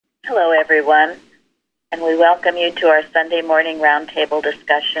Hello, everyone, and we welcome you to our Sunday morning roundtable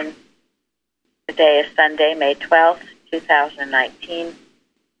discussion. Today is Sunday, May 12th, 2019.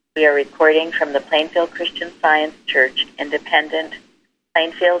 We are recording from the Plainfield Christian Science Church, Independent,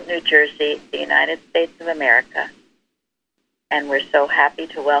 Plainfield, New Jersey, the United States of America. And we're so happy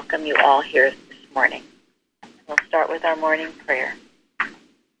to welcome you all here this morning. We'll start with our morning prayer.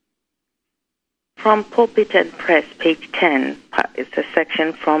 From Pulpit and Press, page 10, is a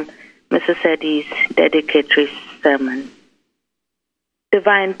section from Mrs. Eddy's dedicatory sermon.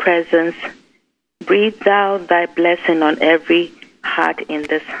 Divine Presence, breathe thou thy blessing on every heart in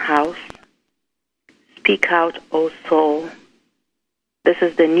this house. Speak out, O soul. This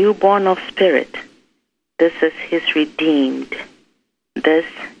is the newborn of spirit. This is his redeemed. This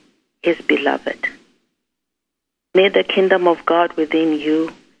his beloved. May the kingdom of God within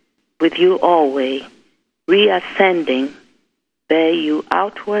you, with you always, reascending, bear you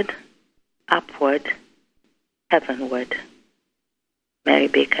outward, upward, heavenward. Mary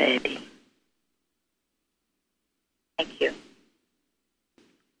Baker Eddy. Thank you.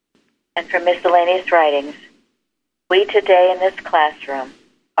 And for miscellaneous writings, we today in this classroom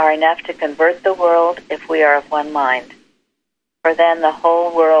are enough to convert the world if we are of one mind. For then the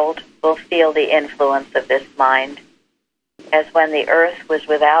whole world will feel the influence of this mind, as when the earth was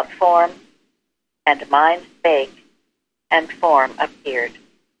without form, and mind spake, and form appeared.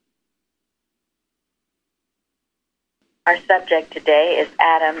 Our subject today is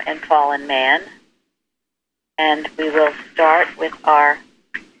Adam and fallen man, and we will start with our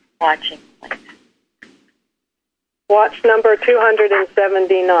watching point. Watch number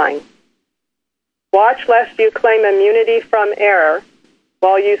 279. Watch lest you claim immunity from error,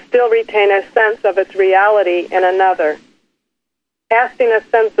 while you still retain a sense of its reality in another. Casting a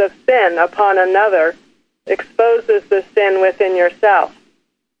sense of sin upon another exposes the sin within yourself.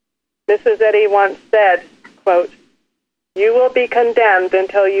 Mrs. Eddy once said, quote, "You will be condemned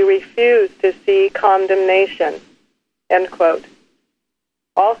until you refuse to see condemnation," end quote.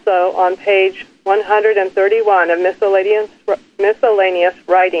 Also, on page 131 of miscellaneous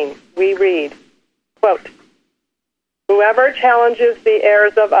writing, we read, quote, "Whoever challenges the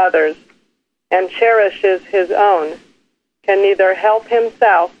errors of others and cherishes his own can neither help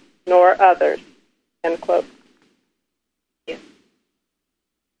himself nor others," end quote.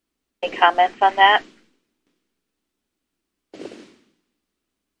 Any comments on that?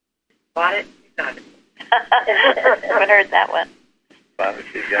 Got it? You got it. Haven't heard that one. Got it,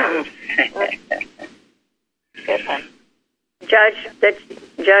 you got it. Good one. Judge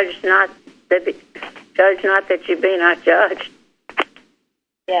not that you be not judged.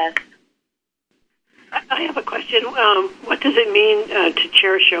 Yes. I have a question. What does it mean to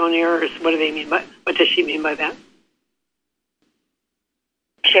cherish your own errors? What do they mean by? What does she mean by that?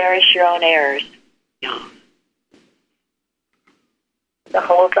 Cherish your own errors. Yeah. The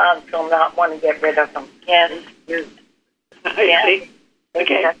hold on to not want to get rid of them. Yes. I see.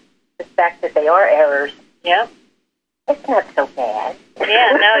 Okay. The fact that they are errors, Yep. it's not so bad.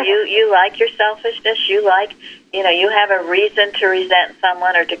 Yeah, no, you like your selfishness. You like, you have a reason to resent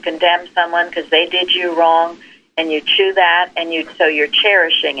someone or to condemn someone because they did you wrong, and you chew that, and so you're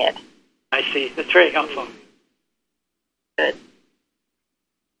cherishing it. I see. That's very helpful. Good.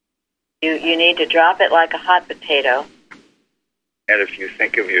 You need to drop it like a hot potato. And if you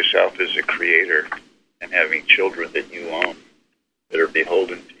think of yourself as a creator and having children that you own that are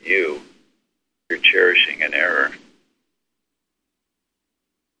beholden to you, you're cherishing an error.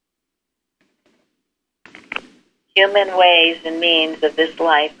 Human ways and means of this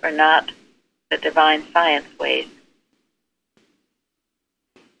life are not the divine science ways.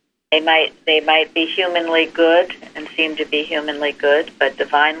 They might be humanly good and seem to be humanly good, but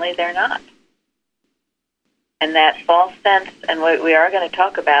divinely they're not. And that false sense, and we are going to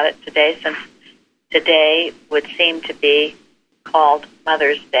talk about it today, since today would seem to be called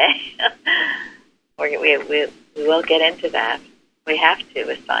Mother's Day. we will get into that. We have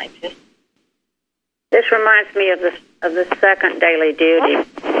to as scientists. This reminds me of the second daily duty,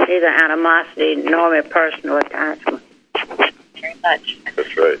 neither animosity nor a personal attachment. Very much.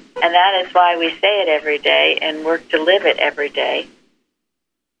 That's right. And that is why we say it every day and work to live it every day.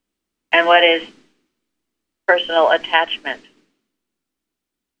 And what is personal attachment?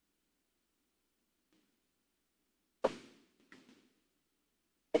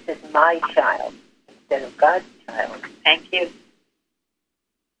 This is my child instead of God's child. Thank you.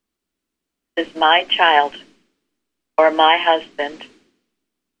 This is my child, or my husband,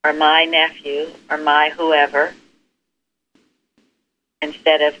 or my nephew, or my whoever,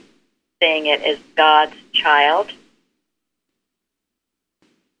 instead of seeing it as God's child.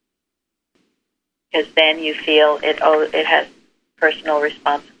 because then you feel it has personal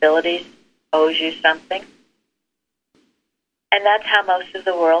responsibilities, owes you something. And that's how most of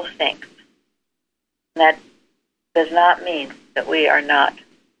the world thinks. And that does not mean that we are not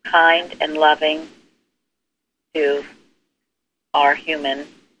kind and loving to our human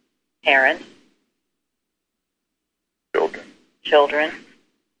parents, children,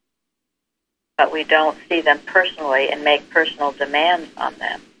 but we don't see them personally and make personal demands on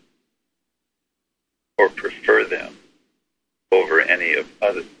them. Or prefer them over any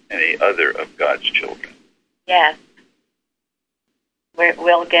other of God's children. Yes.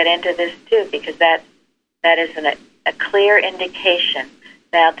 We'll get into this too, because that is a clear indication.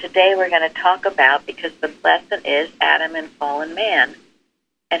 Now, today we're going to talk about, because the lesson is Adam and fallen man,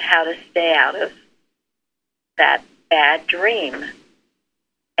 and how to stay out of that bad dream.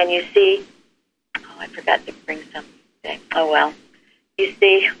 And you see, I forgot to bring something. Oh, well. You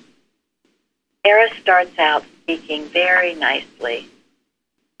see, Era starts out speaking very nicely.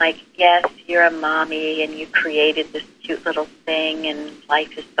 Like, yes, you're a mommy, and you created this cute little thing, and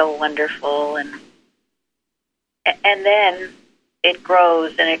life is so wonderful. And then it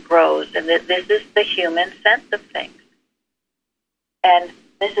grows, and it grows. And this is the human sense of things. And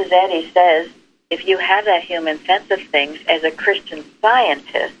Mrs. Eddy says, if you have that human sense of things as a Christian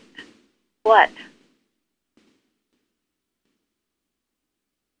Scientist, what?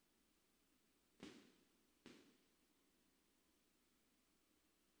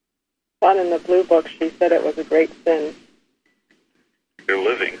 One in the Blue Book, she said it was a great sin. You're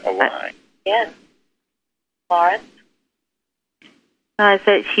living a lie. Yes. Lawrence? I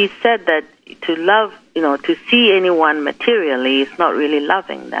said, she said that to love, to see anyone materially is not really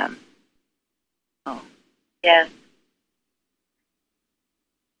loving them. Oh. Yes.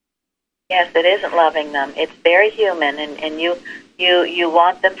 Yes, it isn't loving them. It's very human, and you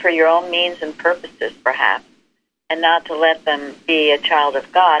want them for your own means and purposes, perhaps, and not to let them be a child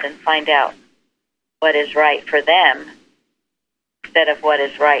of God and find out what is right for them instead of what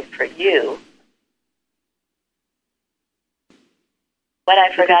is right for you. What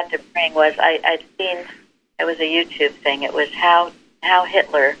I forgot to bring was I'd seen, it was a YouTube thing, it was how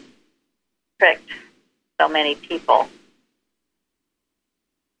Hitler tricked so many people.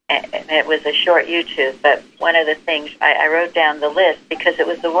 And it was a short YouTube, but one of the things, I wrote down the list because it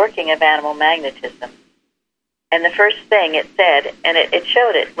was the working of animal magnetism. And the first thing it said, and it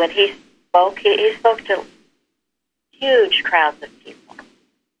showed it, when he spoke, he spoke to huge crowds of people.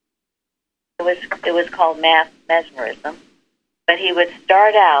 It was called mass mesmerism. But he would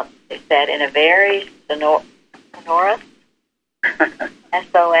start out, they said, in a very sonorous,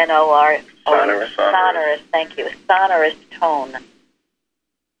 S-O-N-O-R, sonorous, thank you, a sonorous tone.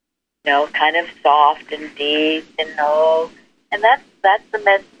 Kind of soft and deep and low. And that's the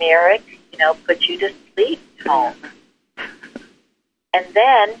mesmeric, put you to sleep tone. And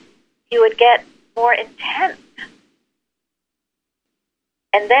then he would get more intense.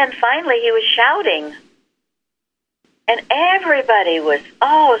 And then finally he was shouting. And everybody was,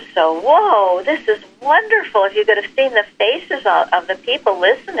 so whoa, this is wonderful. If you could have seen the faces of the people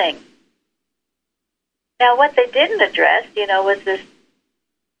listening. Now, what they didn't address, was this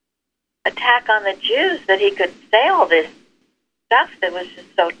attack on the Jews, that he could say all this stuff that was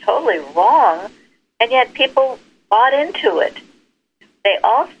just so totally wrong, and yet people bought into it. They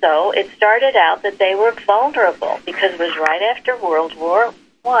also, it started out that they were vulnerable because it was right after World War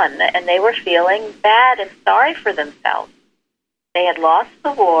I, and they were feeling bad and sorry for themselves. They had lost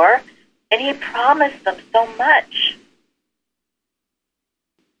the war, and he promised them so much.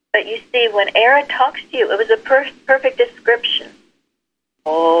 But you see, when Era talks to you, it was a perfect description.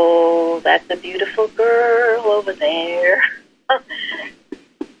 Oh, that's a beautiful girl over there.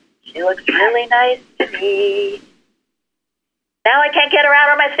 She looks really nice to me. Now I can't get her out.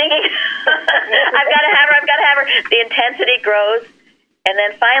 Am I singing? I've got to have her. The intensity grows, and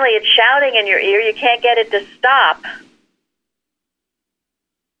then finally it's shouting in your ear. You can't get it to stop.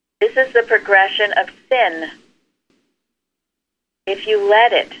 This is the progression of sin. If you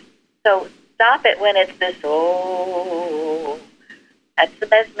let it. So stop it when it's this, that's the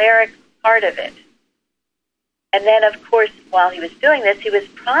mesmeric part of it. And then, of course, while he was doing this, he was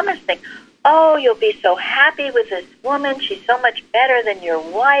promising, you'll be so happy with this woman. She's so much better than your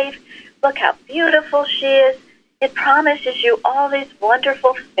wife. Look how beautiful she is. It promises you all these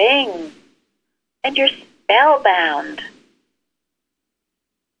wonderful things. And you're spellbound.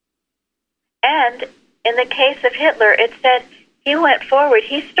 And in the case of Hitler, it said he went forward.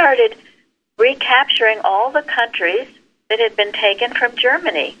 He started recapturing all the countries that had been taken from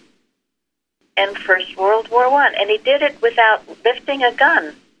Germany in First World War I. And he did it without lifting a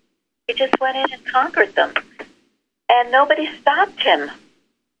gun. He just went in and conquered them. And nobody stopped him.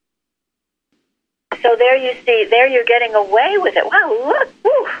 So there you see, there you're getting away with it. Wow, look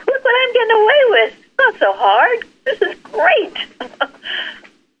what I'm getting away with. It's not so hard. This is great.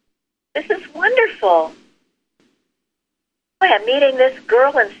 This is wonderful. Boy, I'm meeting this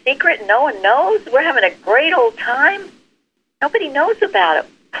girl in secret and no one knows. We're having a great old time. Nobody knows about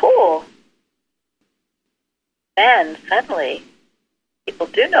it. Cool. Then, suddenly, people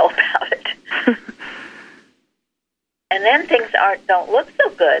do know about it. And then things don't look so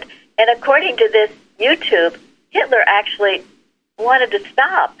good. And according to this YouTube, Hitler actually wanted to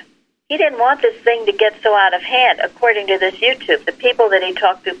stop. He didn't want this thing to get so out of hand, according to this YouTube. The people that he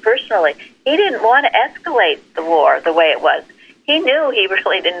talked to personally, he didn't want to escalate the war the way it was. He knew he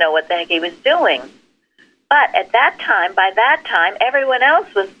really didn't know what the heck he was doing. But at that time, by that time, everyone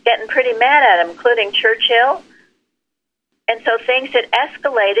else was getting pretty mad at him, including Churchill. And so things had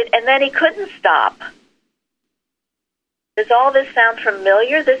escalated, and then he couldn't stop. Does all this sound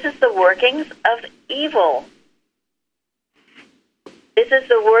familiar? This is the workings of evil. This is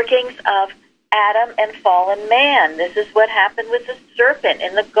the workings of Adam and fallen man. This is what happened with the serpent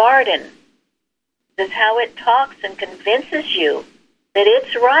in the garden. This is how it talks and convinces you that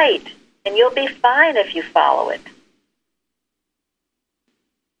it's right, and you'll be fine if you follow it.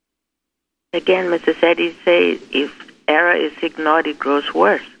 Again, Mrs. Eddy says, if error is ignored, it grows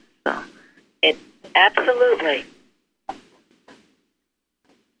worse. So, it absolutely.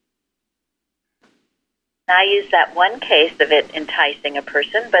 I use that one case of it enticing a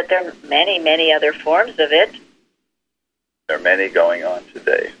person, but there are many, many other forms of it. There are many going on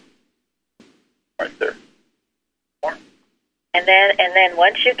today, aren't there? And then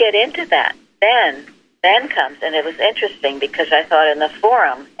once you get into that, then comes, and it was interesting because I thought in the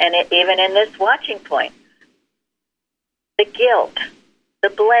forum, and even in this watching point, the guilt, the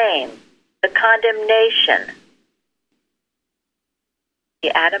blame, the condemnation, the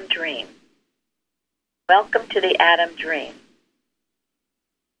Adam dream. Welcome to the Adam dream.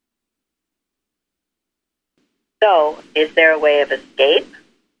 So, is there a way of escape?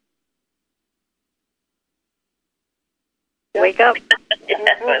 Wake up.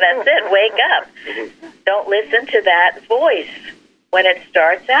 Well, that's it. Wake up. Don't listen to that voice when it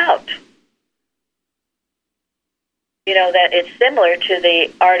starts out. You know, that it's similar to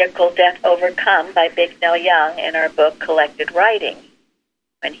the article Death Overcome by Beguiled Young in our book Collected Writings,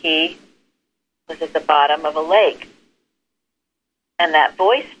 when he was at the bottom of a lake. And that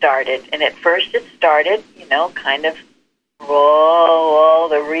voice started, and at first it started, you know, kind of, whoa,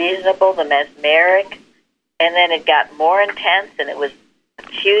 the reasonable, the mesmeric, and then it got more intense, and it was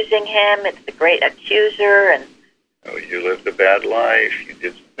accusing him. It's the great accuser, and oh, you lived a bad life. You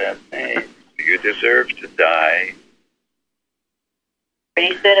did some bad things. You deserve to die.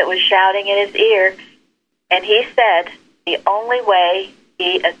 pretty soon it was shouting in his ear, and he said the only way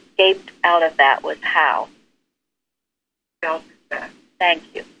he escaped out of that was how? Thank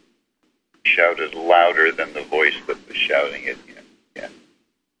you. Shouted louder than the voice that was shouting at him. Yeah.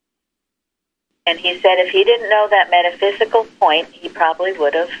 And he said if he didn't know that metaphysical point, he probably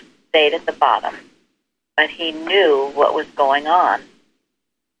would have stayed at the bottom. But he knew what was going on.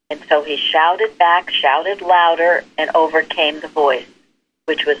 And so he shouted back, shouted louder, and overcame the voice,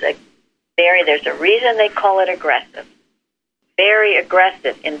 which was there's a reason they call it aggressive. Very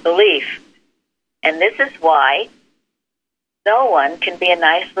aggressive in belief. And this is why no one can be a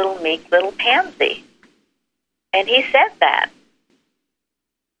nice little meek little pansy. And he said that.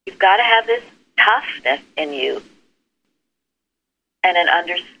 You've got to have this toughness in you and an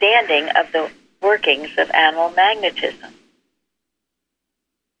understanding of the workings of animal magnetism.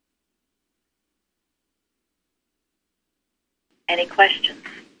 Any questions?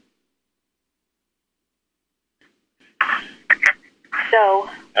 So,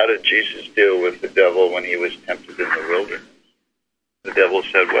 how did Jesus deal with the devil when he was tempted in the wilderness? The devil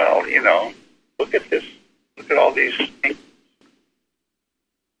said, well, look at this. Look at all these things.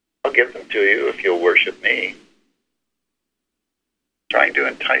 I'll give them to you if you'll worship me. Trying to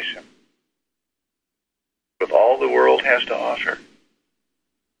entice him with all the world has to offer.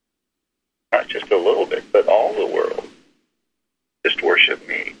 Not just a little bit, but all the world. Just worship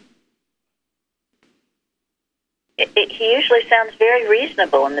me. He usually sounds very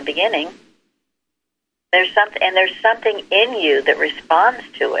reasonable in the beginning. There's something in you that responds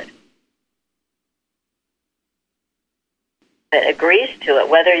to it, that agrees to it,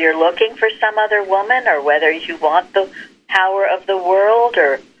 whether you're looking for some other woman or whether you want the power of the world,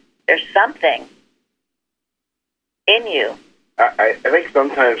 or there's something in you. I think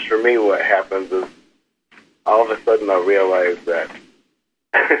sometimes for me what happens is all of a sudden I'll realize that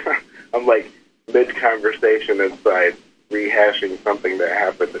I'm like mid-conversation inside, rehashing something that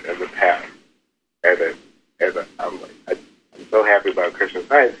happened in the past. And I'm like, I'm so happy about Christian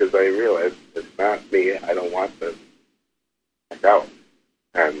Science because I realize it's not me. I don't want this out.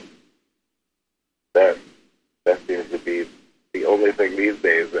 And that seems to be the only thing these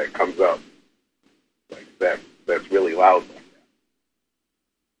days that comes up like that's really loud like that.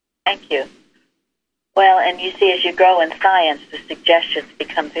 Thank you. Well, and you see, as you grow in science, the suggestions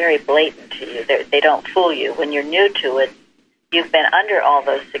become very blatant to you. They don't fool you. When you're new to it, you've been under all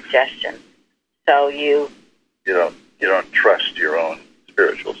those suggestions. So you don't trust your own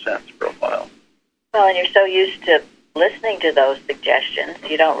spiritual sense for a while. Well, and you're so used to listening to those suggestions,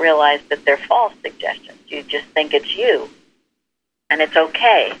 you don't realize that they're false suggestions. You just think it's you, and it's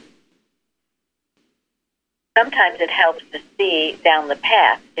okay. Sometimes it helps to see down the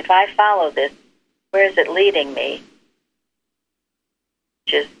path. If I follow this, where is it leading me?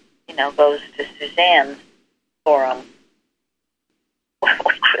 Which is, goes to Suzanne's forum, which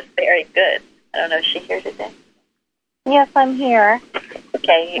was very good. I don't know, is she here today? Yes, I'm here.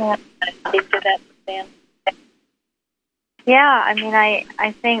 Okay, you want to speak to that, Suzanne? Yeah, I mean,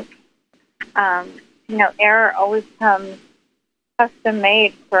 I think, error always comes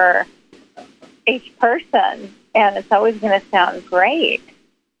custom-made for each person, and it's always going to sound great.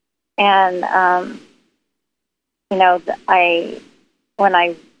 And, when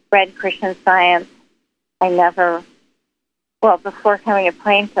I read Christian Science, before coming to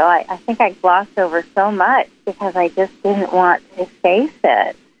Plainfield, I think I glossed over so much because I just didn't want to face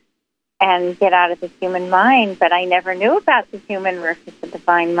it and get out of the human mind. But I never knew about the human versus the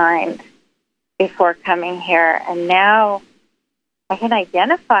divine mind before coming here. And now I can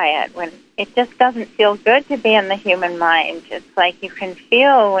identify it when it just doesn't feel good to be in the human mind. It's like you can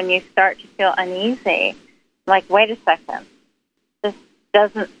feel when you start to feel uneasy, like, wait a second, this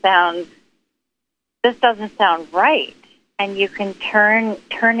doesn't sound right. And you can turn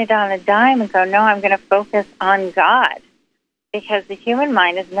it on a dime and go, no, I'm going to focus on God. Because the human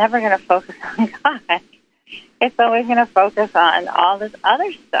mind is never going to focus on God. It's always going to focus on all this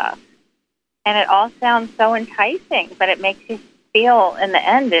other stuff. And it all sounds so enticing, but it makes you feel, in the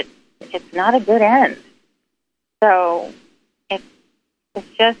end, it's not a good end. So it's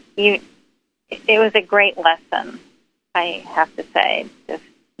just, it was a great lesson, I have to say, just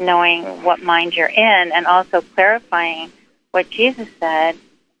knowing what mind you're in and also clarifying what Jesus said,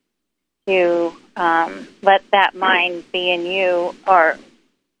 to let that mind be in you, or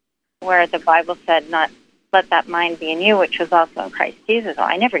where the Bible said not let that mind be in you, which was also in Christ Jesus. Well,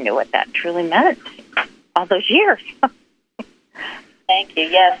 I never knew what that truly meant all those years. Thank you.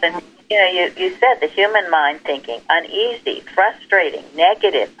 Yes, and you said the human mind thinking uneasy, frustrating,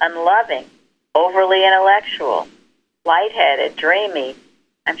 negative, unloving, overly intellectual, lightheaded, dreamy.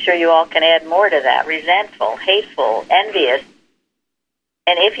 I'm sure you all can add more to that. Resentful, hateful, envious.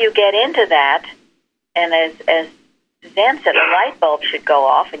 And if you get into that, and as Suzanne said, a light bulb should go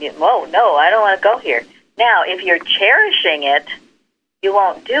off, and no, I don't want to go here. Now, if you're cherishing it, you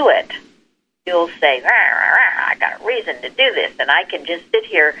won't do it. You'll say, I got a reason to do this, and I can just sit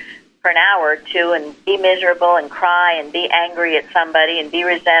here for an hour or two and be miserable and cry and be angry at somebody and be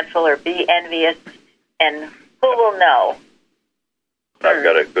resentful or be envious, and who will know? I've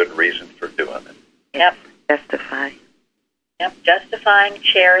got a good reason for doing it. Yep. Justify. Yep, justifying,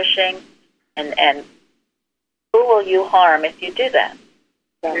 cherishing, and who will you harm if you do that?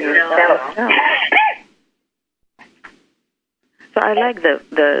 Yourself. So I like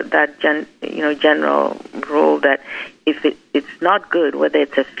that general rule that if it's not good, whether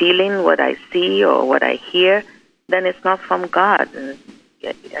it's a feeling, what I see or what I hear, then it's not from God. And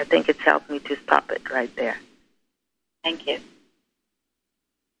I think it's helped me to stop it right there. Thank you.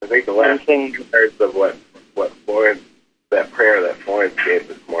 I think the last thing compared to what Florence, that prayer that Florence gave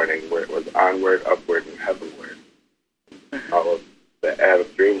this morning, where it was onward, upward, and heavenward. Mm-hmm. All of the Adam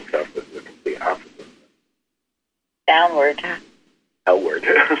Dream stuff is the complete opposite. Downward. Hellward.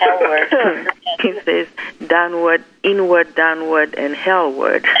 Hellward. He says downward, inward, downward, and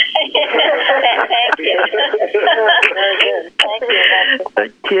hellward. Thank you. Very good. Thank you. So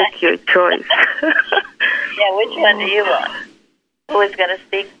take your choice. Yeah, which one do you want? Who is going to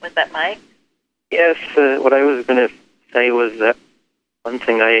speak with that mic? Yes, what I was going to say was that one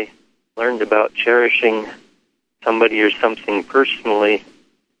thing I learned about cherishing somebody or something personally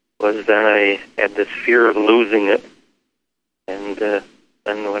was that I had this fear of losing it. And then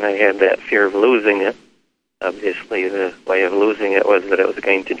when I had that fear of losing it, obviously the way of losing it was that I was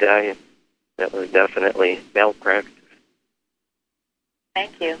going to die. That was definitely malpractice.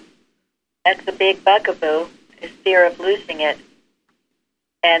 Thank you. That's the big bugaboo, is fear of losing it.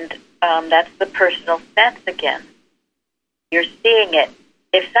 And that's the personal sense again. You're seeing it.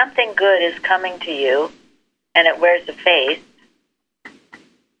 If something good is coming to you and it wears a face,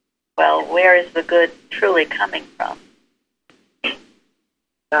 well, where is the good truly coming from?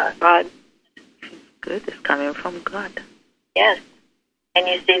 God. Good is coming from God. Yes. And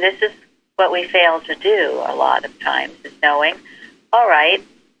you see, this is what we fail to do a lot of times, is knowing, all right,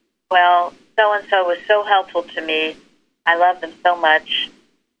 well, so-and-so was so helpful to me. I love them so much.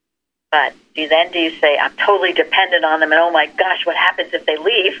 But do you say, I'm totally dependent on them, and oh my gosh, what happens if they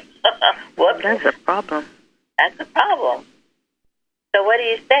leave? Whoops. That's a problem. That's a problem. So what do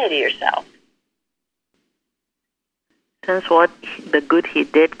you say to yourself? Since what the good he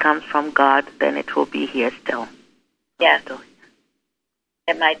did comes from God, then it will be here still. Yes.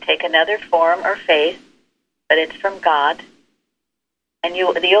 It might take another form or face, but it's from God. And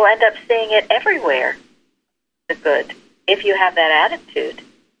you'll end up seeing it everywhere, the good, if you have that attitude.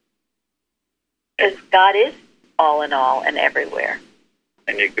 Because God is all in all and everywhere.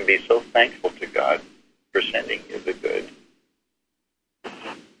 And you can be so thankful to God for sending you the good.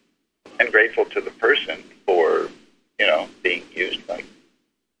 And grateful to the person for, being used by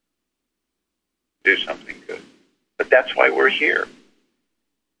do something good. But that's why we're here.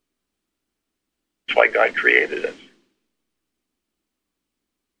 That's why God created us.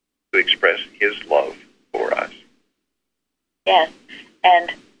 To express His love for us. Yes,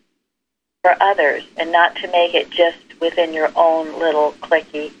 and for others, and not to make it just within your own little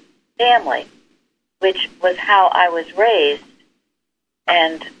cliquey family, which was how I was raised.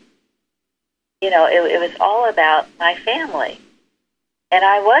 And, it was all about my family. And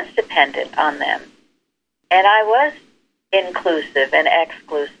I was dependent on them. And I was inclusive and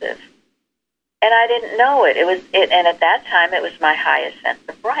exclusive. And I didn't know it. And at that time, it was my highest sense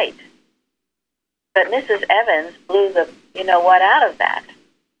of right. But Mrs. Evans blew the what out of that.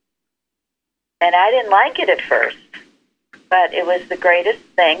 And I didn't like it at first. But it was the greatest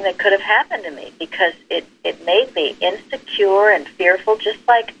thing that could have happened to me, because it made me insecure and fearful, just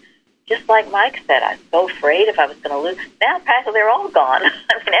like Mike said. I was so afraid if I was going to lose. Now practically they're all gone.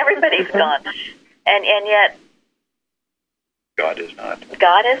 I mean, everybody's gone. And yet God is not.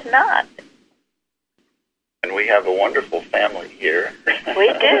 God is not. And we have a wonderful family here.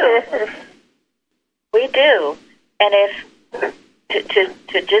 We do. We do. And if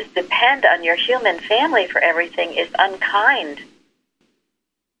to just depend on your human family for everything is unkind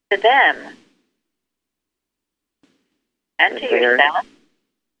to them and to yourself.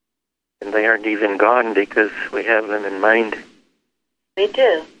 And they aren't even gone because we have them in mind. We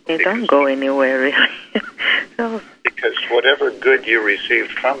do. They don't go anywhere, really. No. Because whatever good you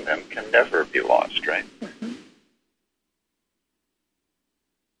received from them can never be lost, right? Mm-hmm.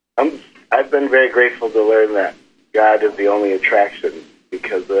 I've been very grateful to learn that God is the only attraction,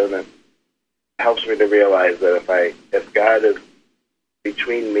 because then it helps me to realize that if God is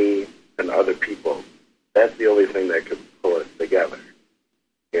between me and other people, that's the only thing that could pull us together.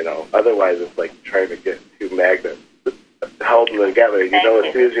 Otherwise it's like trying to get two magnets to hold them together.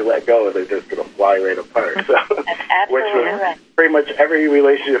 As soon as you let go, they're just going to fly right apart. So, which was pretty much every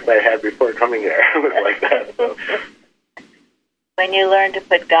relationship I had before coming here was like that. So. When you learn to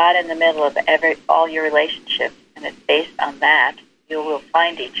put God in the middle of all your relationships, and it's based on that, you will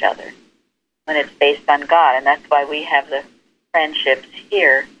find each other when it's based on God. And that's why we have the friendships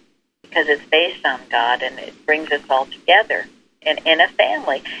here, because it's based on God, and it brings us all together in a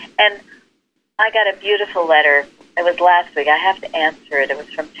family. And I got a beautiful letter. It was last week. I have to answer it. It was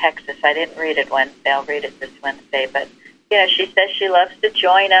from Texas. I didn't read it Wednesday. I'll read it this Wednesday. But, she says she loves to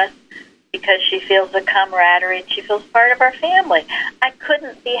join us because she feels the camaraderie. She feels part of our family. I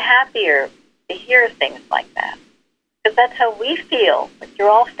couldn't be happier to hear things like that, because that's how we feel. Like you're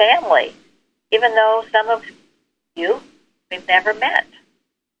all family, even though some of you we've never met.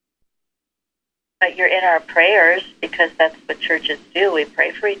 But you're in our prayers, because that's what churches do. We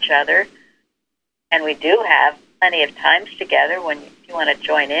pray for each other, and we do have plenty of times together when you want to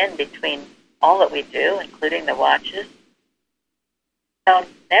join in between all that we do, including the watches. So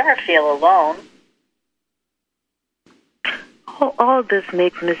never feel alone. All this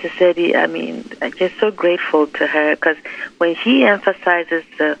makes Mrs. Eddy, I'm just so grateful to her, because when she emphasizes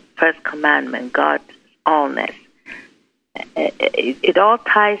the first commandment, God's allness, it all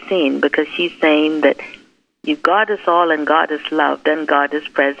ties in, because she's saying that if God is all and God is love, then God is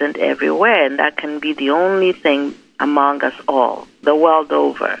present everywhere, and that can be the only thing among us all, the world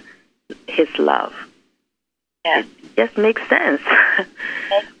over, His love. Yes. It just makes sense. It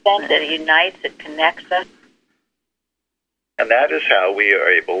makes sense. It unites, it connects us. And that is how we are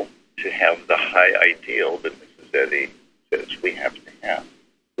able to have the high ideal that Mrs. Eddy says we have to have.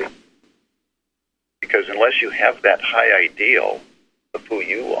 because unless you have that high ideal of who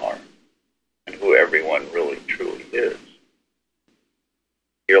you are and who everyone really truly is,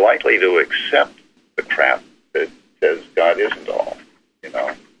 you're likely to accept the crap that says God isn't all,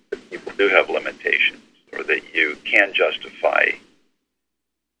 that people do have limitations, or that you can justify,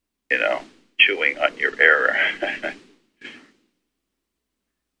 chewing on your error.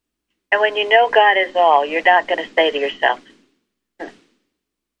 And when you know God is all, you're not going to say to yourself,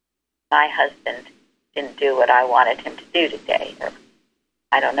 my husband didn't do what I wanted him to do today, or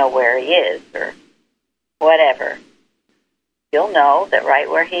I don't know where he is, or whatever. You'll know that right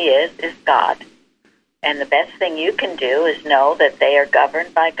where he is God. And the best thing you can do is know that they are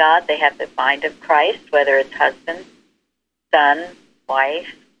governed by God. They have the mind of Christ, whether it's husband, son,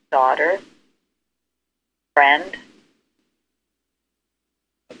 wife, daughter, friend,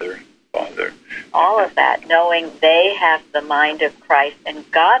 Mother, father. all of that, knowing they have the mind of Christ, and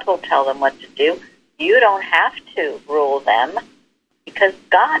God will tell them what to do. You don't have to rule them because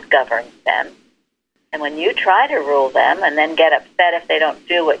God governs them. And when you try to rule them and then get upset if they don't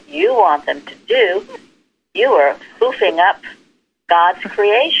do what you want them to do, you are spoofing up God's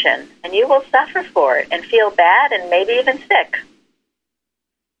creation, and you will suffer for it and feel bad and maybe even sick.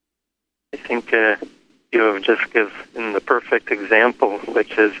 I think you have just given the perfect example,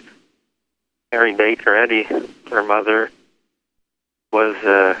 which is Mary Baker Eddy. Her mother was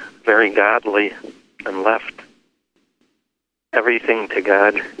very godly and left everything to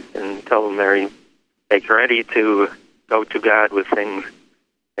God and told Mary Baker Eddy to go to God with things.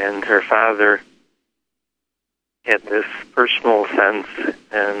 And her father had this personal sense,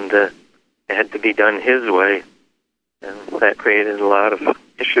 and it had to be done his way. And that created a lot of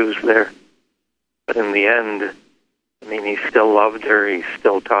issues there. But in the end, he still loved her. He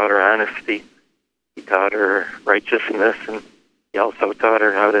still taught her honesty. He taught her righteousness, and he also taught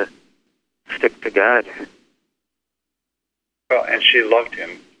her how to stick to God. Well, and she loved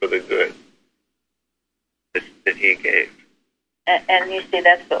him for the good that he gave. And you see,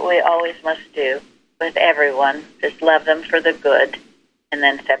 that's what we always must do with everyone. Just love them for the good, and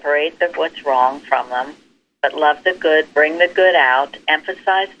then separate what's wrong from them. But love the good, bring the good out,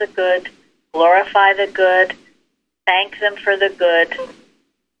 emphasize the good, glorify the good, thank them for the good.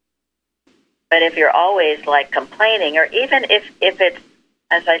 But if you're always complaining, or even if it's,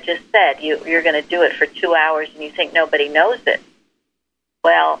 as I just said, you're going to do it for 2 hours and you think nobody knows it,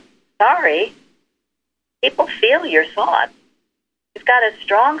 well, sorry, people feel your thought. You've got a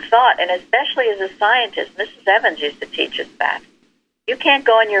strong thought, and especially as a scientist, Mrs. Evans used to teach us that. You can't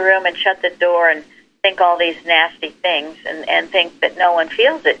go in your room and shut the door and think all these nasty things and think that no one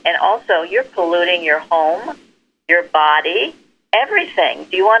feels it. And also, you're polluting your home, your body, everything.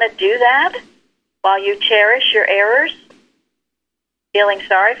 Do you want to do that while you cherish your errors? Feeling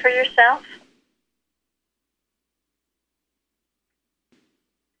sorry for yourself?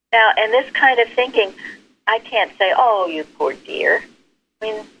 Now, and this kind of thinking, I can't say, oh, you poor dear.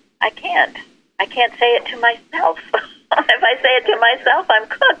 I can't. I can't say it to myself. If I say it to myself, I'm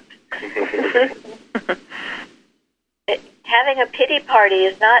cooked. Having a pity party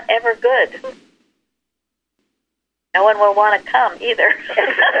is not ever good. No one will want to come either.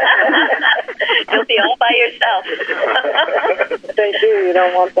 You'll be all by yourself. If they do, you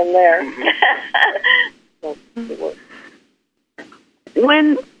don't want them there.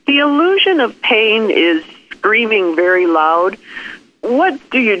 When the illusion of pain is screaming very loud, what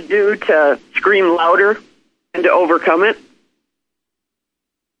do you do to scream louder and to overcome it?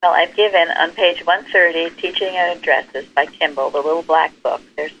 Well, I've given on page 130, Teaching and Addresses by Kimball, the little black book.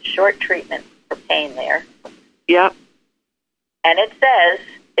 There's a short treatment for pain there. Yeah. And it says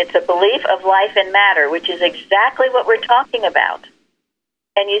it's a belief of life and matter, which is exactly what we're talking about.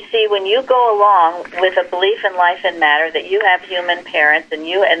 And you see, when you go along with a belief in life and matter, that you have human parents and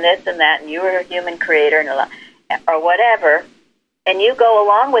you and this and that, and you are a human creator or whatever, and you go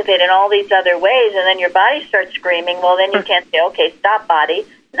along with it in all these other ways, and then your body starts screaming, well, then you can't say, okay, stop, body.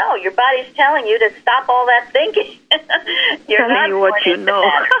 No, your body's telling you to stop all that thinking. You're telling not you what you know.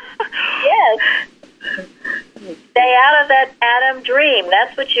 Yes. Stay out of that Adam dream.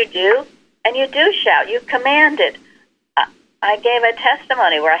 That's what you do. And you do shout. You command it. I gave a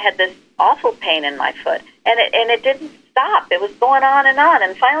testimony where I had this awful pain in my foot, and it didn't stop. It was going on.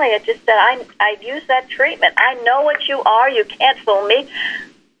 And finally I just said, I've used that treatment. I know what you are. You can't fool me.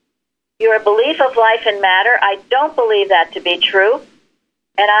 You're a belief of life and matter. I don't believe that to be true,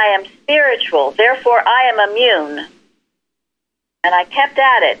 and I am spiritual. Therefore, I am immune. And I kept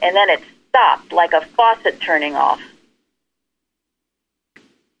at it, and then it stopped like a faucet turning off.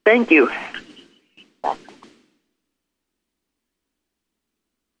 Thank you.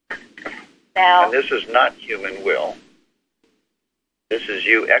 Now, And this is not human will. This is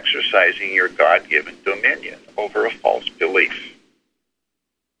you exercising your God-given dominion over a false belief.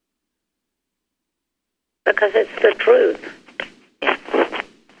 Because it's the truth.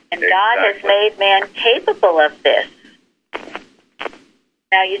 and God has made man capable of this.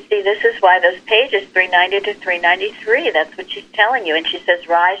 Now, you see, this is why those pages, 390 to 393, that's what she's telling you. And she says,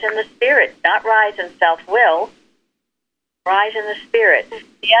 rise in the Spirit, not rise in self-will, rise in the Spirit.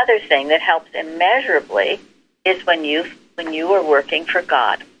 The other thing that helps immeasurably is when you are working for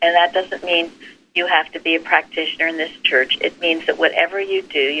God. And that doesn't mean you have to be a practitioner in this church. It means that whatever you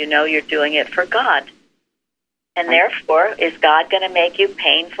do, you know you're doing it for God. And therefore, is God going to make you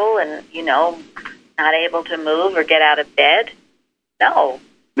painful and, not able to move or get out of bed? No.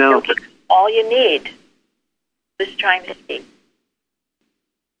 He'll give you all you need. Who's trying to speak?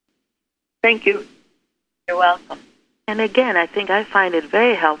 Thank you. You're welcome. And again, I think I find it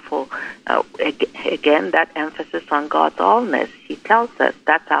very helpful. Again, that emphasis on God's allness. He tells us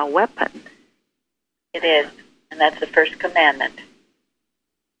that's our weapon. It is. And that's the first commandment.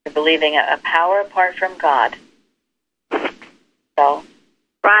 You're believing a power apart from God. So,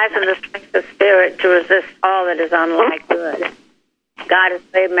 rise in the strength of spirit to resist all that is unlike good. God has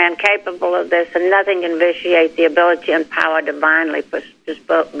made man capable of this, and nothing can vitiate the ability and power divinely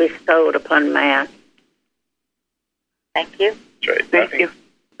bestowed upon man. Thank you. That's right.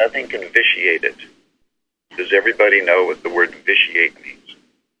 Nothing can vitiate it. Does everybody know what the word vitiate means?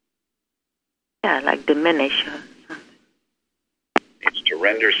 Yeah, like diminish. It means to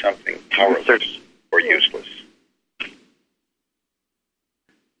render something powerless or useless. The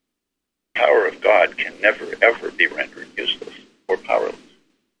power of God can never, ever be rendered useless or powerless.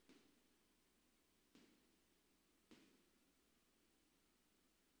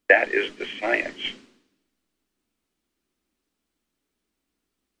 That is the science.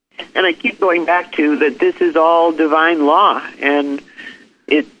 And I keep going back to that this is all divine law, and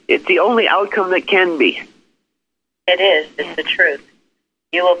it's the only outcome that can be. It is. It's the truth.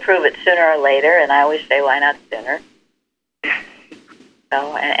 You will prove it sooner or later, and I always say, why not sooner?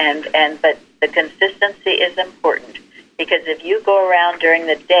 So, but the consistency is important, because if you go around during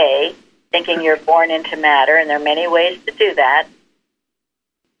the day thinking you're born into matter, and there are many ways to do that,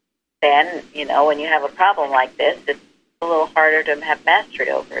 then, when you have a problem like this, it's a little harder to have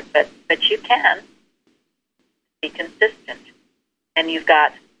mastery over it, but you can be consistent, and you've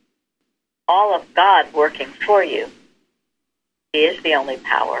got all of God working for you. He is the only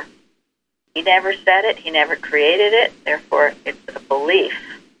power. He never said it. He never created it. Therefore, it's a belief.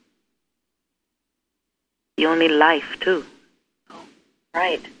 The only life, too.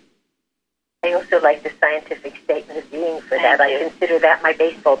 Right. I also like the scientific statement of being for that. I consider that my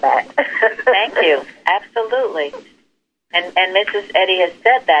baseball bat. Thank you. Absolutely. And Mrs. Eddy has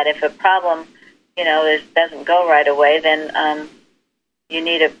said that if a problem, doesn't go right away, then you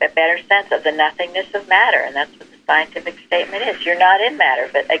need a better sense of the nothingness of matter, and that's what the scientific statement is. You're not in matter,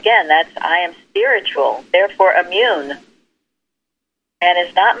 but again, I am spiritual, therefore immune. Man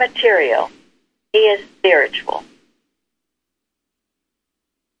is not material. He is spiritual.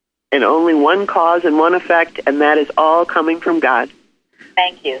 And only one cause and one effect, and that is all coming from God.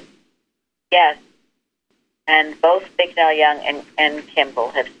 Thank you. Yes. And both Bignell Young and Kimball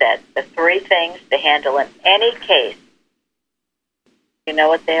have said the three things to handle in any case. You know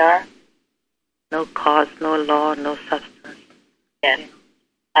what they are? No cause, no law, no substance. Yes.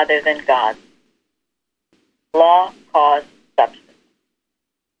 Other than God. Law, cause, substance.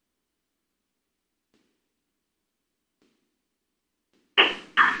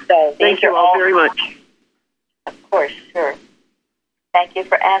 So Thank you all very much. Of course, sure. Thank you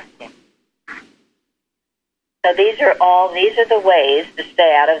for asking. So these are the ways to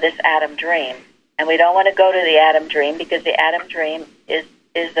stay out of this Adam dream. And we don't want to go to the Adam dream, because the Adam dream is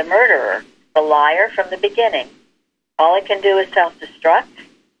the murderer, the liar from the beginning. All it can do is self-destruct.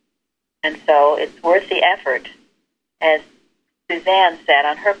 And so it's worth the effort, as Suzanne said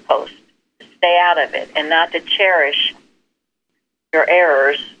on her post, to stay out of it and not to cherish your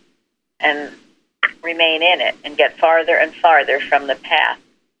errors and remain in it and get farther and farther from the path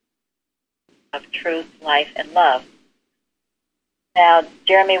of truth, life, and love. Now,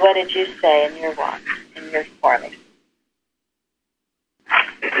 Jeremy, what did you say in your walk, in your forming?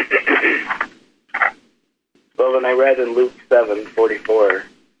 Well, then I read in Luke 7:44,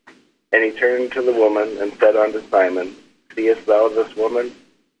 and he turned to the woman and said unto Simon, seest thou this woman?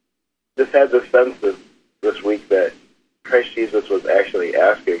 Just had the sense this week that Christ Jesus was actually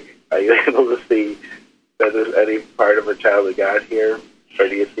asking, are you able to see that there's any part of a child of God here? Or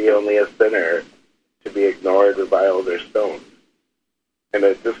do you see only a sinner to be ignored, reviled, or stoned? And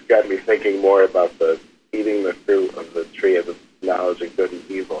it just got me thinking more about the eating the fruit of the tree of the knowledge of good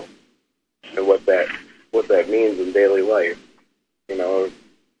and evil, and what that means in daily life. You know,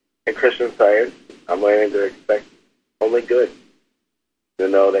 in Christian Science, I'm learning to expect only good, to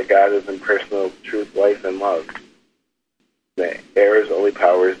know that God is impersonal, truth, life, and love. That error's only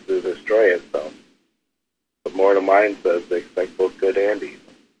power is to destroy itself. The mortal mind says they expect both good and evil.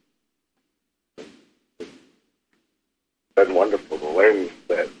 It's been wonderful to learn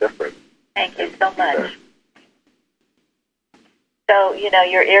that difference. Thank you so much. So, you know,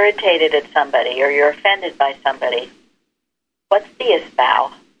 you're irritated at somebody or you're offended by somebody. What's the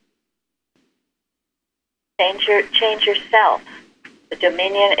vow? Change yourself. The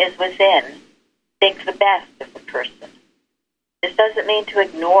dominion is within. Think the best of the person. This doesn't mean to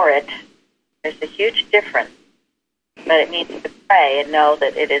ignore it. There's a huge difference. But it means to pray and know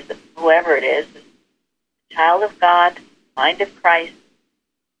that it is, whoever it is a child of God, mind of Christ.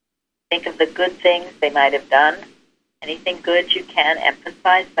 Think of the good things they might have done. Anything good you can,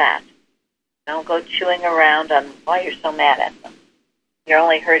 emphasize that. Don't go chewing around on why you're so mad at them. You're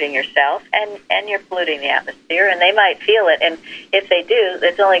only hurting yourself, and you're polluting the atmosphere, and they might feel it. And if they do,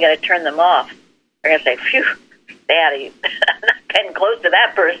 it's only going to turn them off. They're going to say, phew, stay out of you. I'm not getting close to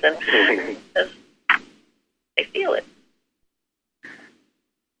that person. They feel it.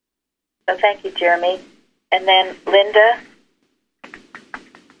 So thank you, Jeremy. And then Linda.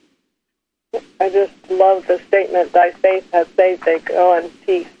 I just love the statement, thy faith has saved thee, go in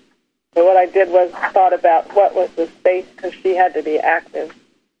peace. So what I did was thought about what was the space, because she had to be active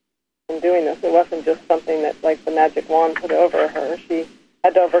in doing this. It wasn't just something that, like, the magic wand put over her. She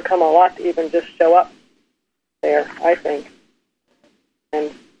had to overcome a lot to even just show up there, I think,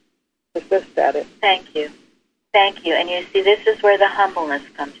 and persist at it. Thank you. Thank you. And you see, this is where the humbleness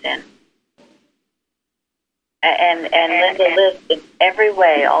comes in. And Linda lived in every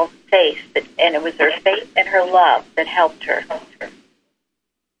way, all faith, and it was her faith and her love that helped her.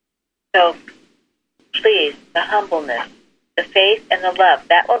 So, please, the humbleness, the faith and the love,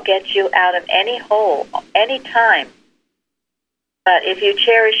 that will get you out of any hole, any time. But if you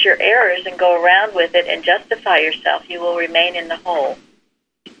cherish your errors and go around with it and justify yourself, you will remain in the hole.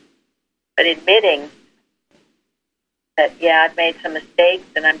 But admitting that, yeah, I've made some mistakes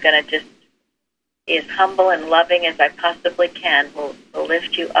and I'm going to just be as humble and loving as I possibly can will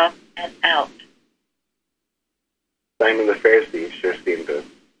lift you up and out. Simon the Pharisee sure seemed to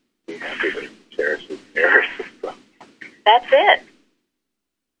be happy to cherish his errors. That's it.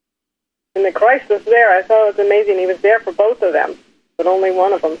 And the Christ was there. I thought it was amazing. He was there for both of them, but only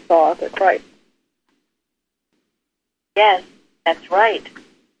one of them saw the Christ. Yes, that's right.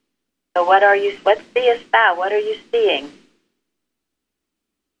 So what seest thou? What are you seeing?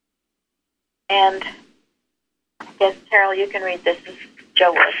 And I guess, Carol, you can read this. This is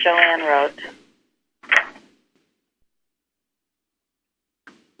what Joanne wrote.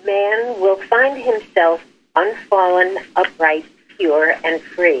 Man will find himself unfallen, upright, pure, and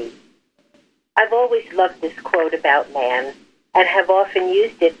free. I've always loved this quote about man and have often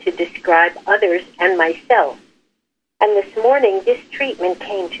used it to describe others and myself. And this morning, this treatment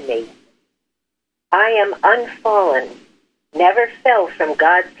came to me. I am unfallen, never fell from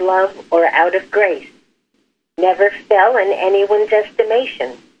God's love or out of grace, never fell in anyone's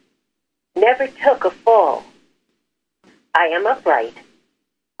estimation, never took a fall. I am upright.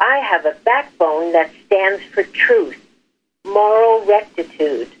 I have a backbone that stands for truth, moral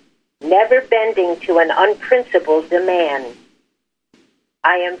rectitude, never bending to an unprincipled demand.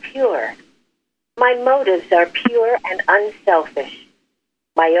 I am pure. My motives are pure and unselfish.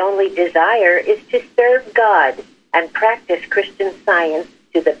 My only desire is to serve God and practice Christian Science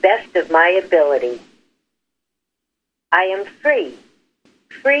to the best of my ability. I am free,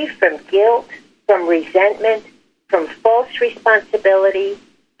 free from guilt, from resentment, from false responsibility,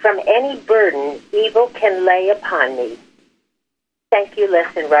 from any burden evil can lay upon me. Thank you,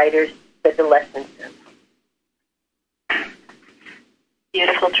 lesson writers, for the lessons.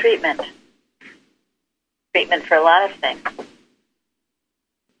 Beautiful treatment. Treatment for a lot of things.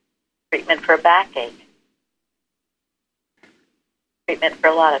 Treatment for a backache. Treatment for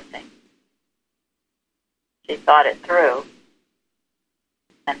a lot of things. She thought it through.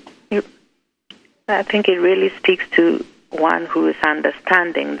 I think it really speaks to one who is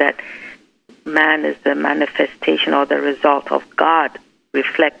understanding that man is the manifestation or the result of God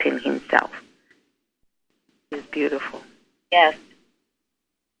reflecting himself. It's beautiful. Yes.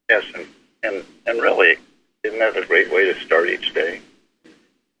 Yes, and really, isn't that a great way to start each day?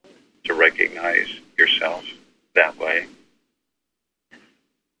 To recognize yourself that way.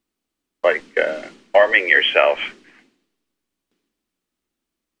 Like arming yourself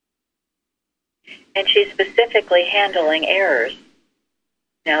And she's specifically handling errors,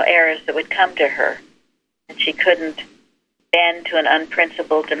 errors that would come to her. And she couldn't bend to an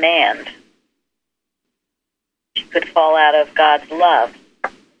unprincipled demand. She could fall out of God's love,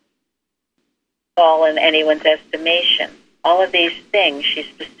 fall in anyone's estimation. All of these things she's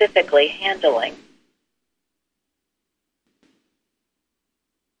specifically handling.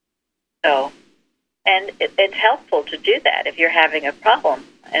 So, and it's helpful to do that if you're having a problem.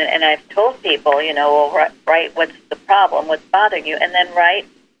 And I've told people, write what's the problem, what's bothering you, and then write,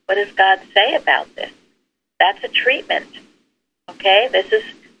 what does God say about this? That's a treatment. Okay? This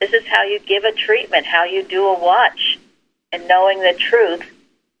is how you give a treatment, how you do a watch. And knowing the truth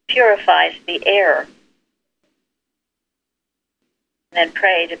purifies the error. And then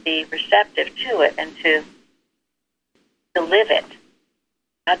pray to be receptive to it and to live it.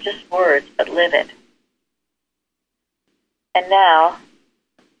 Not just words, but live it. And now,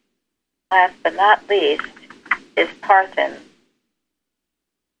 last but not least, is Parthen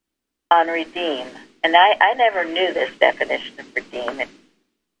on redeem. And I never knew this definition of redeem.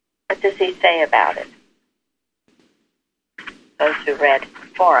 What does he say about it? Those who read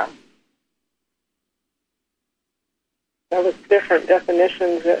Forum. There was different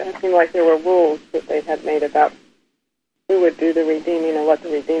definitions. It seemed like there were rules that they had made about who would do the redeeming and what the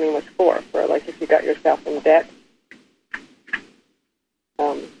redeeming was for. For like if you got yourself in debt,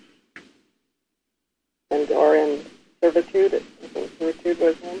 or in servitude. I think servitude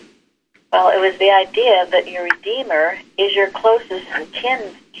was one. Well, it was the idea that your Redeemer is your closest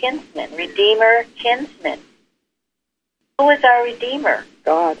kinsman. Redeemer, kinsman. Who is our Redeemer?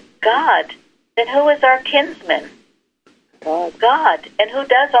 God. God. Then who is our kinsman? God. God. And who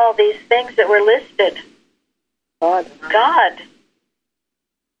does all these things that were listed? God. God.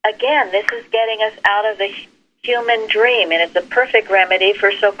 Again, this is getting us out of the human dream, and it's a perfect remedy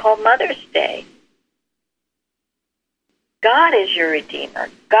for so-called Mother's Day. God is your Redeemer.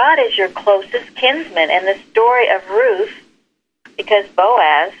 God is your closest kinsman. And the story of Ruth, because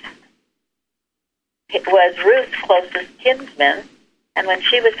Boaz was Ruth's closest kinsman, and when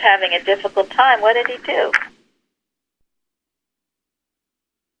she was having a difficult time, what did he do?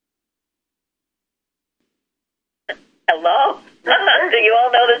 Hello? Do you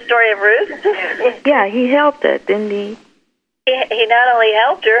all know the story of Ruth? Yeah, he helped her, didn't he? He not only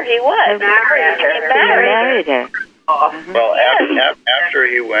helped her, he what? He married her. Well, after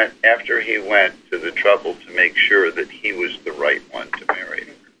he went to the trouble to make sure that he was the right one to marry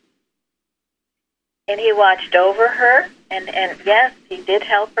her. And he watched over her, and yes, he did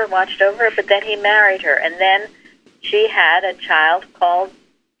help her, watched over her, but then he married her, and then she had a child called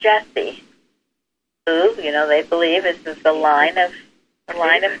Jesse, who, they believe is the line of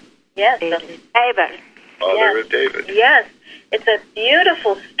yes, David. Father of David. Yes, it's a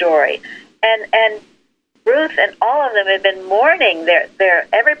beautiful story, and Ruth and all of them had been mourning.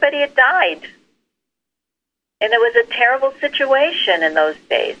 Everybody had died. And it was a terrible situation in those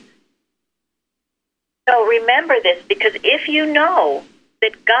days. So remember this, because if you know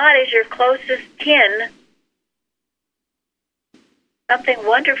that God is your closest kin, something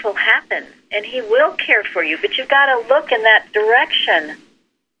wonderful happens, and he will care for you. But you've got to look in that direction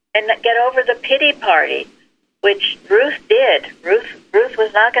and get over the pity party, which Ruth did. Ruth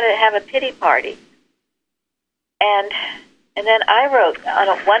was not going to have a pity party. And then I wrote on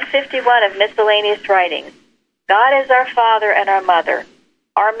 151 of miscellaneous writings, God is our Father and our Mother,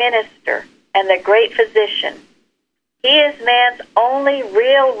 our minister, and the great physician. He is man's only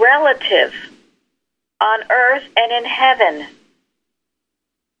real relative on earth and in heaven.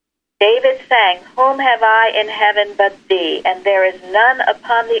 David sang, whom have I in heaven but thee? And there is none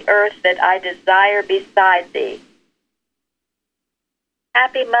upon the earth that I desire beside thee.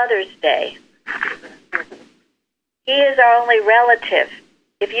 Happy Mother's Day. He is our only relative.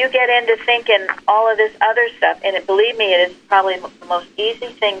 If you get into thinking all of this other stuff, and believe me, it is probably the most easy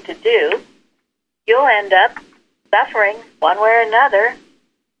thing to do, you'll end up suffering one way or another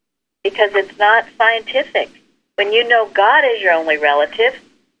because it's not scientific. When you know God is your only relative,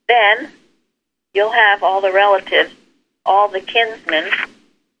 then you'll have all the relatives, all the kinsmen,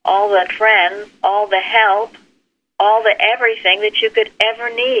 all the friends, all the help, all the everything that you could ever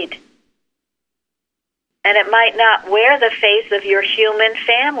need. And it might not wear the face of your human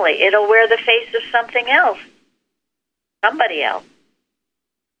family. It'll wear the face of something else, somebody else.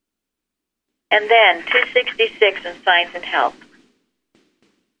 And then, 266 in Science and Health.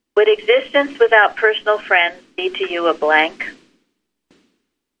 Would existence without personal friends be to you a blank?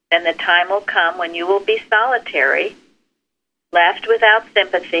 Then the time will come when you will be solitary, left without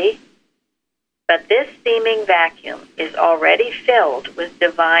sympathy, but this seeming vacuum is already filled with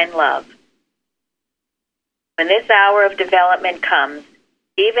divine love. When this hour of development comes,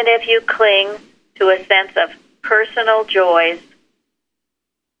 even if you cling to a sense of personal joys,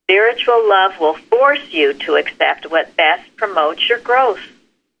 spiritual love will force you to accept what best promotes your growth.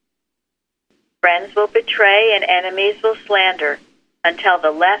 Friends will betray and enemies will slander until the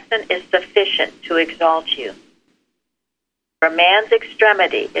lesson is sufficient to exalt you. For man's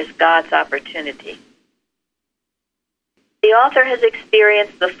extremity is God's opportunity. The author has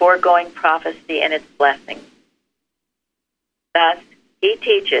experienced the foregoing prophecy and its blessings. Thus, he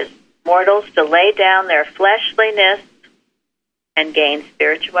teaches mortals to lay down their fleshliness and gain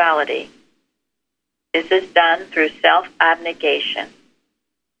spirituality. This is done through self-abnegation.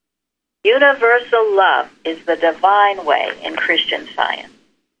 Universal love is the divine way in Christian Science.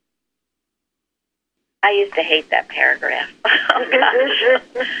 I used to hate that paragraph. Oh,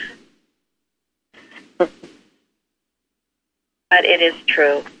 gosh. But it is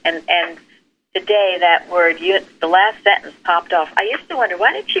true. And today that word, the last sentence popped off. I used to wonder,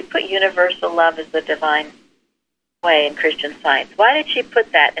 why did she put universal love as the divine way in Christian Science? Why did she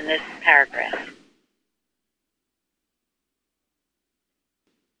put that in this paragraph?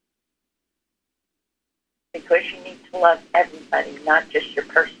 Because you need to love everybody, not just your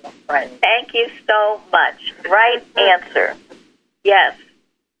personal friends. Thank you so much. Right answer. Yes.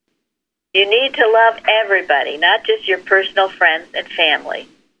 You need to love everybody, not just your personal friends and family.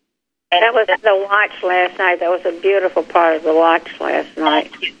 And that was the watch last night. That was a beautiful part of the watch last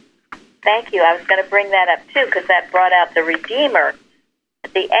night. Thank you. I was going to bring that up, too, because that brought out the Redeemer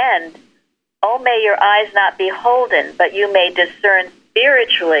at the end. Oh, may your eyes not be holden, but you may discern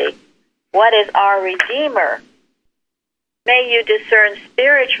spiritually what is our Redeemer. May you discern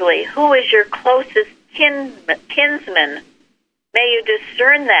spiritually who is your closest kinsman. May you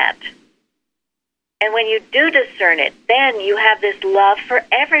discern that. And when you do discern it, then you have this love for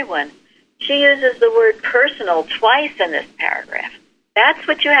everyone. She uses the word personal twice in this paragraph. That's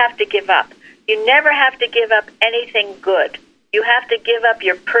what you have to give up. You never have to give up anything good. You have to give up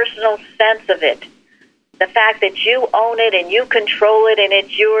your personal sense of it. The fact that you own it and you control it and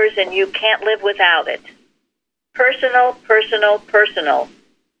it's yours and you can't live without it. Personal, personal, personal.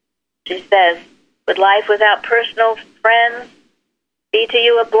 She says, would life without personal friends be to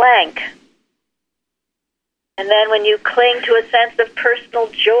you a blank? And then when you cling to a sense of personal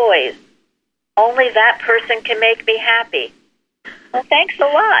joys, only that person can make me happy. Well, thanks a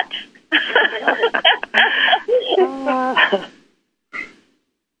lot.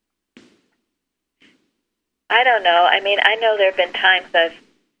 I don't know. I mean, I know there have been times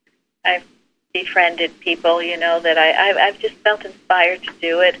I've befriended people, you know, that I've just felt inspired to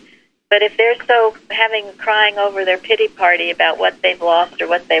do it. But if they're so crying over their pity party about what they've lost or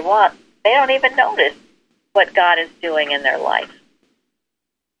what they want, they don't even notice what God is doing in their life.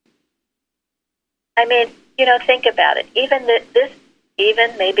 I mean, you know, think about it.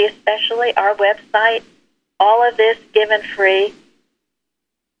 Even maybe especially our website, all of this given free.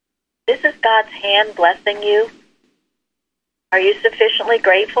 This is God's hand blessing you. Are you sufficiently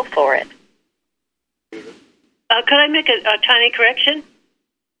grateful for it? Could I make a tiny correction?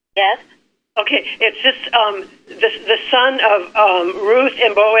 Yes. Okay, it's just the son of Ruth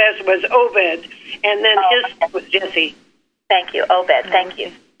and Boaz was Obed, and then his was Jesse. Thank you, Obed. Thank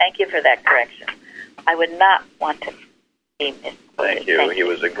you. Thank you for that correction. I would not want to be misquoted. Thank you. He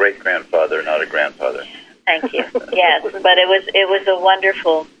was a great-grandfather, not a grandfather. Thank you. Yes, but it was a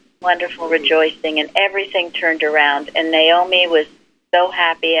wonderful, wonderful rejoicing, and everything turned around. And Naomi was so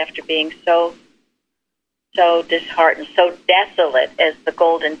happy after being so disheartened, so desolate, as the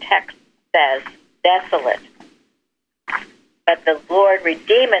golden text says, desolate. But the Lord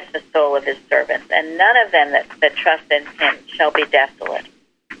redeemeth the soul of his servants, and none of them that trust in him shall be desolate.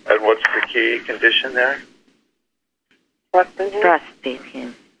 And what's the key condition there? Trust in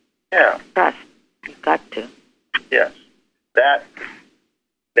him. Yeah. Trust. You've got to. Yes. That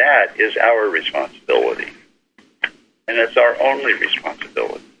is our responsibility. And it's our only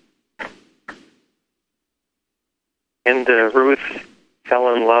responsibility. And Ruth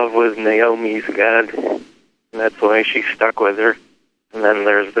fell in love with Naomi's God, and that's why she stuck with her. And then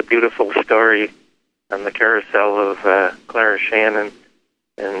there's the beautiful story on the carousel of Clara Shannon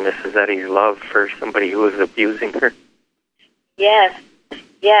and Mrs. Eddy's love for somebody who was abusing her. Yes,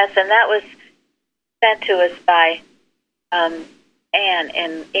 and that was sent to us by Anne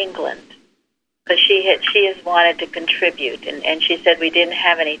in England, because she has wanted to contribute, and she said we didn't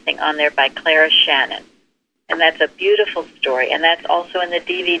have anything on there by Clara Shannon. And that's a beautiful story, and that's also in the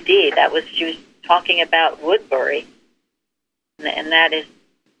DVD. She was talking about Woodbury, and that is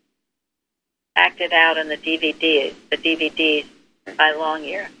acted out in the DVDs by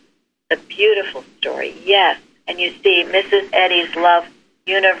Longyear. The beautiful story, yes. And you see, Mrs. Eddy's love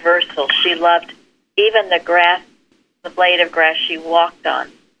universal. She loved even the grass, the blade of grass she walked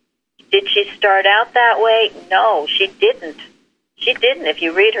on. Did she start out that way? No, she didn't. She didn't. If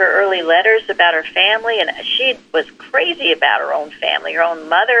you read her early letters about her family, and she was crazy about her own family, her own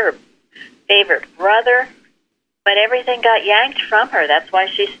mother, her favorite brother, but everything got yanked from her. That's why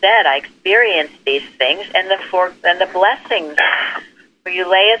she said, I experienced these things and the blessings, where you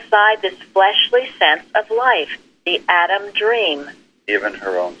lay aside this fleshly sense of life, the Adam dream. Even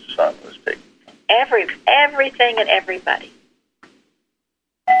her own son was taken. Everything and everybody.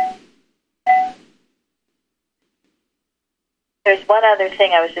 There's one other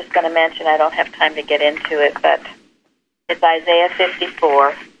thing I was just going to mention. I don't have time to get into it, but it's Isaiah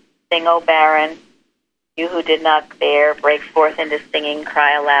 54. Sing, O barren, you who did not bear, break forth into singing,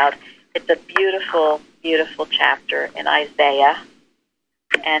 cry aloud. It's a beautiful, beautiful chapter in Isaiah.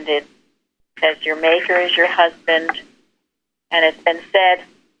 And it says, your maker is your husband. And it's been said,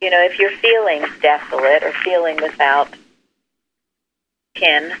 you know, if you're feeling desolate or feeling without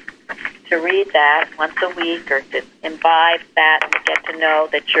kin, to read that once a week or to imbibe that and get to know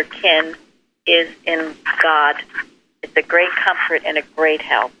that your kin is in God. It's a great comfort and a great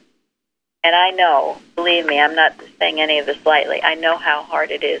help. And I know, believe me, I'm not saying any of this lightly, I know how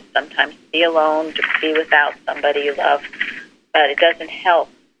hard it is sometimes to be alone, to be without somebody you love, but it doesn't help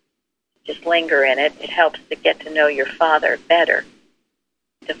to just linger in it. It helps to get to know your Father better,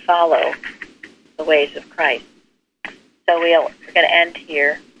 to follow the ways of Christ. So we're going to end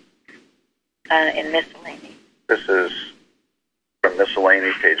here in Miscellany. This is from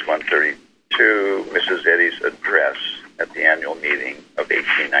Miscellany, page 132, Mrs. Eddy's address at the annual meeting of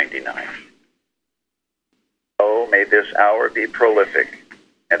 1899. Oh, may this hour be prolific,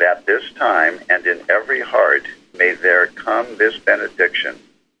 and at this time and in every heart may there come this benediction.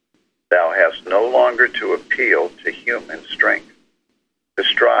 Thou hast no longer to appeal to human strength, to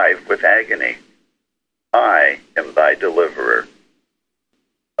strive with agony. I am thy deliverer.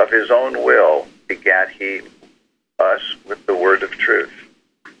 Of his own will begat he us with the word of truth.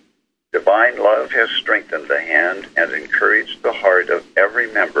 Divine love has strengthened the hand and encouraged the heart of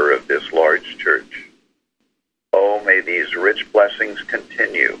every member of this large church. Oh, may these rich blessings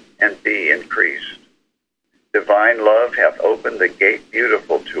continue and be increased. Divine love hath opened the gate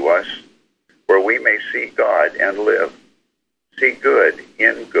beautiful to us, where we may see God and live, see good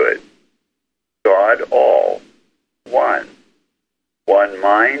in good. God all, one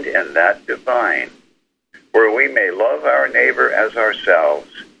mind and that divine, where we may love our neighbor as ourselves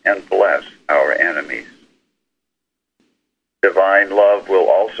and bless our enemies. Divine love will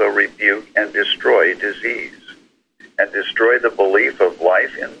also rebuke and destroy disease, and destroy the belief of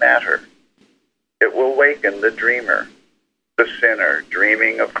life in matter. It will waken the dreamer, the sinner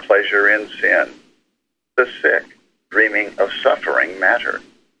dreaming of pleasure in sin, the sick dreaming of suffering matter,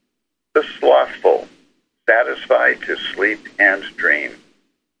 the slothful satisfied to sleep and dream.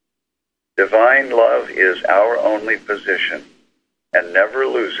 Divine love is our only position and never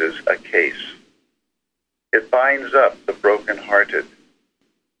loses a case. It binds up the broken-hearted,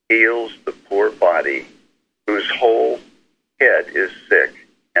 heals the poor body, whose whole head is sick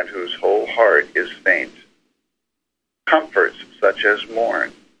and whose whole heart is faint, comforts such as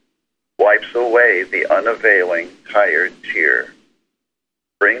mourn, wipes away the unavailing, tired tear,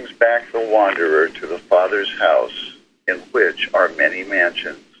 brings back the wanderer to the Father's house, in which are many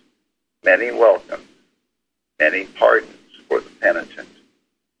mansions, many welcomes, many pardons for the penitent.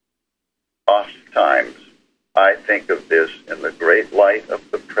 Oftentimes, I think of this in the great light of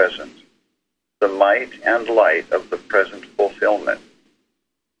the present, the might and light of the present fulfillment.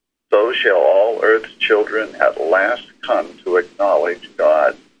 So shall all earth's children at last come to acknowledge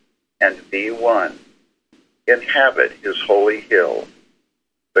God and be one, inhabit his holy hill,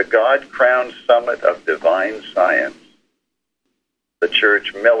 the God-crowned summit of divine science. The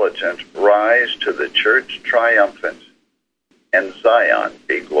church militant rise to the church triumphant, and Zion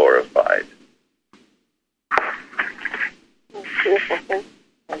be glorified.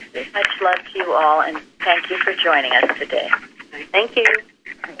 Much love to you all, and thank you for joining us today. Thank you.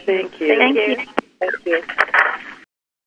 Thank you. Thank you. Thank you.